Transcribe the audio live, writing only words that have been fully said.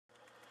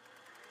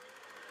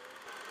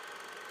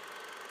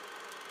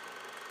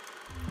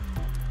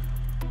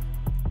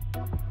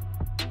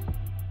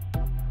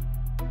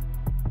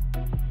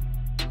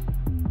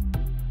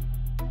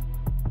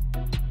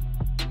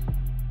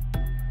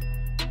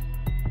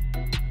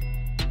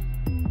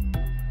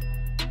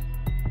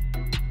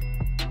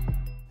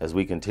As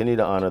we continue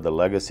to honor the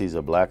legacies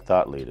of Black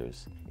thought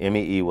leaders,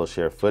 MEE will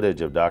share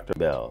footage of Dr.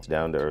 Bell's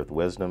down-to-earth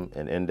wisdom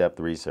and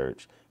in-depth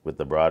research with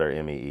the broader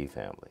MEE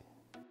family.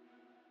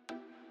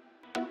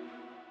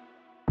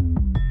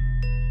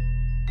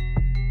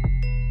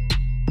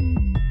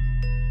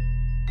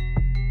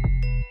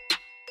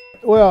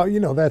 Well,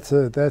 you know, that's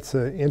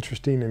an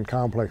interesting and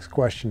complex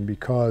question,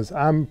 because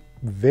I'm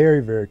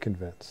very, very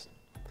convinced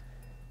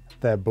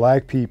that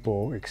Black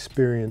people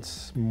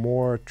experience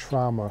more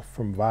trauma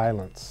from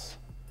violence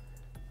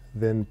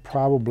than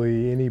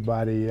probably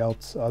anybody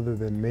else other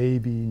than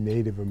maybe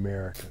Native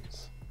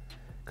Americans.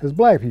 Because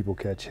Black people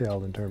catch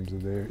hell in terms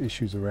of their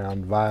issues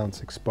around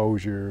violence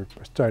exposure.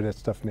 I started that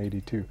stuff in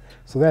 '82,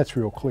 so that's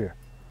real clear.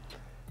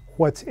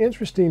 What's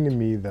interesting to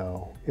me,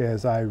 though,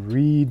 as I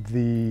read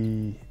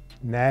the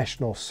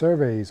national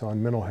surveys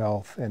on mental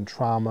health and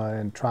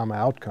trauma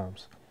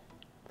outcomes,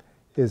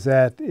 is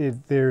that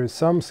there is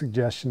some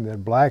suggestion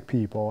that Black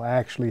people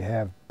actually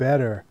have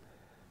better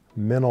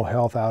mental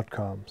health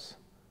outcomes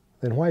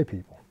than white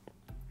people.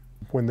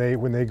 When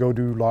they go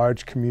do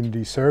large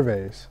community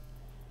surveys,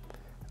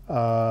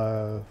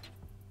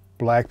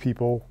 Black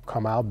people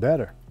come out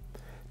better.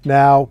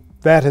 Now,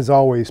 that has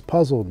always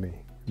puzzled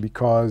me,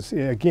 because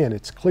again,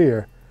 it's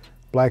clear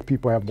Black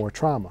people have more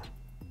trauma.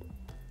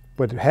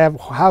 But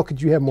how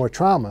could you have more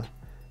trauma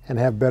and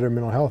have better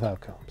mental health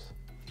outcomes?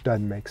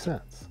 Doesn't make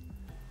sense.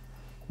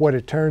 What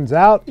it turns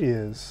out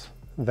is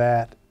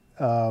that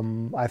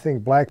I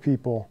think Black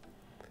people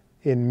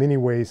in many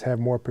ways have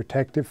more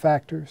protective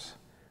factors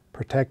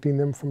protecting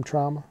them from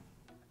trauma.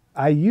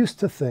 I used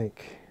to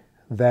think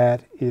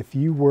that if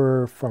you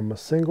were from a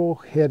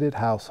single-headed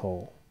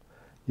household,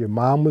 your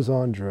mom was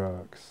on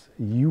drugs,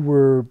 you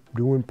were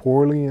doing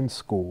poorly in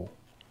school,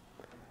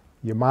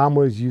 your mom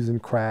was using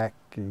crack,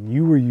 and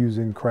you were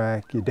using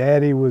crack, your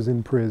daddy was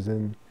in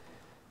prison,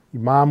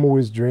 your mama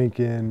was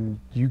drinking,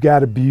 you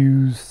got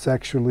abused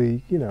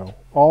sexually, you know,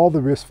 all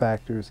the risk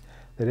factors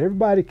that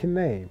everybody can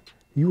name,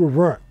 you were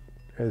runt,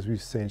 as we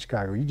say in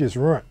Chicago, you just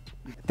runt.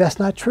 That's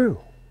not true.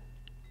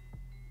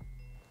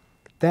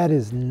 That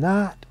is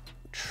not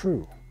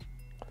true.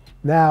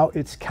 Now,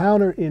 it's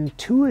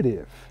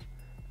counterintuitive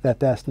that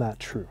that's not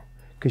true,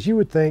 because you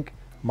would think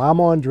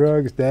mama on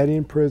drugs, daddy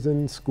in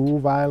prison, school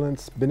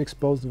violence, been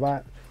exposed to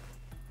violence,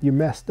 you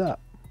messed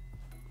up.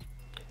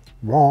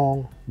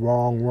 Wrong,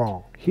 wrong,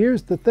 wrong.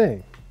 Here's the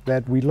thing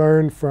that we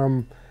learned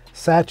from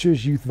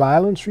Satcher's Youth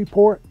Violence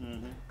Report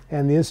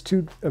and the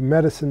Institute of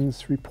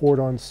Medicine's report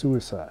on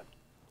suicide.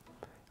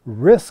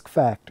 Risk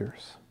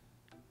factors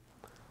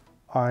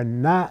are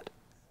not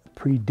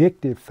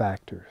predictive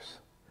factors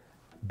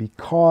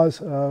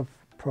because of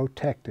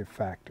protective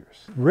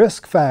factors.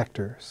 Risk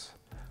factors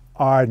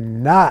are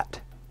not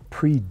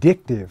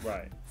predictive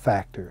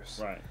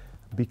factors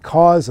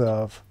because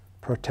of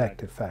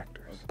protective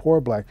factors. Poor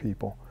Black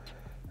people,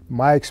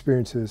 my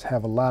experiences,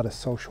 have a lot of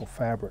social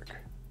fabric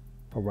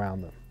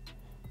around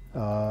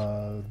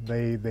them.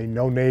 They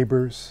know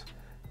neighbors,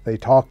 they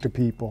talk to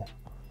people,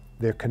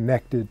 they're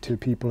connected to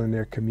people in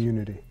their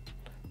community.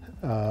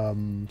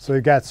 So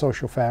they got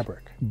social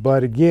fabric.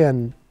 But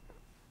again,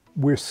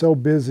 we're so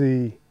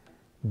busy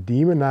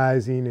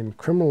demonizing and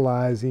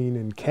criminalizing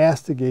and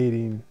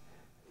castigating,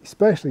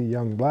 especially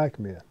young Black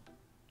men,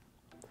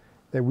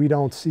 that we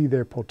don't see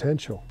their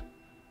potential.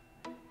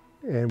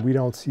 And we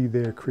don't see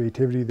their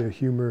creativity, their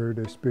humor,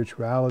 their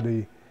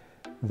spirituality,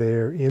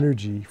 their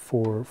energy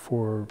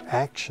for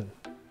action.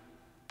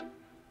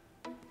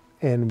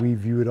 And we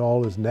view it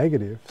all as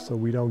negative, so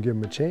we don't give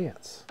them a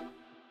chance.